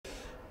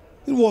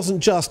It wasn't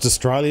just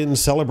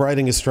Australians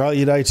celebrating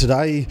Australia Day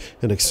today.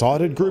 An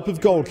excited group of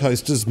Gold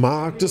Coasters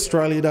marked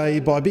Australia Day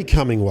by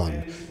becoming one.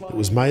 It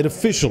was made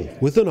official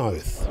with an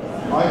oath.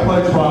 I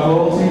pledge my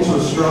loyalty to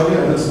Australia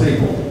and its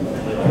people.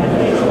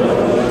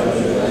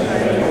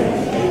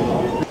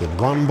 Then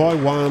one by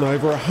one,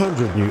 over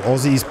 100 new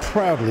Aussies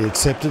proudly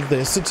accepted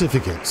their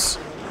certificates.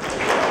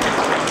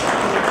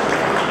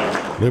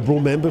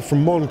 Liberal member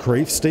from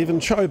Moncrieff,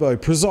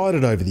 Ciobo,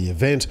 presided over the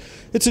event.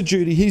 It's a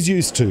duty he's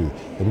used to,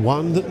 and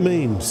one that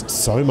means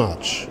so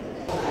much.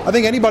 I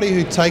think anybody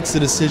who takes the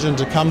decision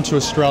to come to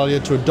Australia,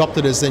 to adopt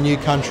it as their new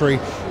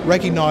country,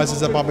 recognises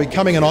that by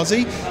becoming an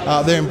Aussie,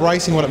 they're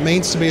embracing what it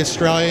means to be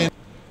Australian.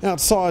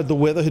 Outside, the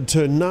weather had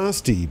turned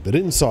nasty, but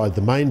inside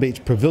the main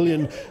beach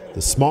pavilion,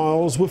 the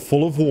smiles were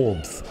full of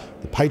warmth.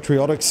 The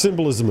patriotic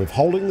symbolism of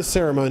holding the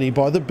ceremony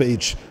by the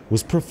beach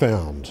was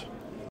profound.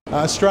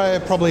 Australia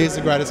probably is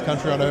the greatest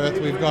country on earth.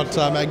 We've got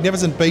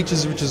magnificent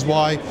beaches, which is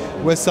why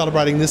we're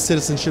celebrating this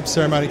citizenship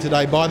ceremony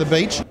today by the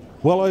beach.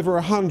 Well over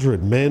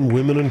 100 men,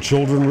 women and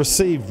children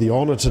received the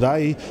honour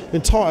today.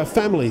 Entire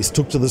families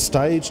took to the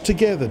stage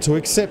together to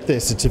accept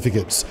their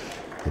certificates.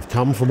 They've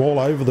come from all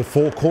over the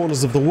four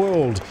corners of the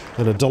world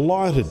and are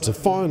delighted to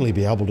finally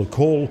be able to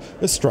call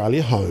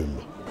Australia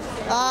home.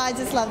 I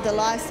just love the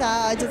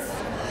lifestyle,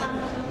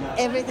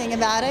 everything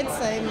about it,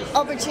 so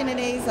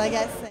opportunities, I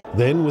guess.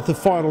 Then, with the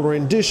final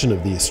rendition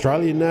of the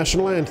Australian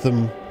national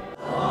anthem,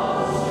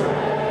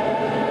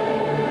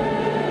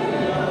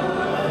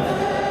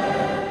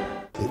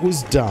 it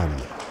was done.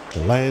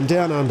 The land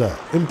down under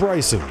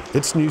embracing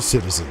its new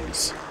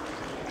citizens.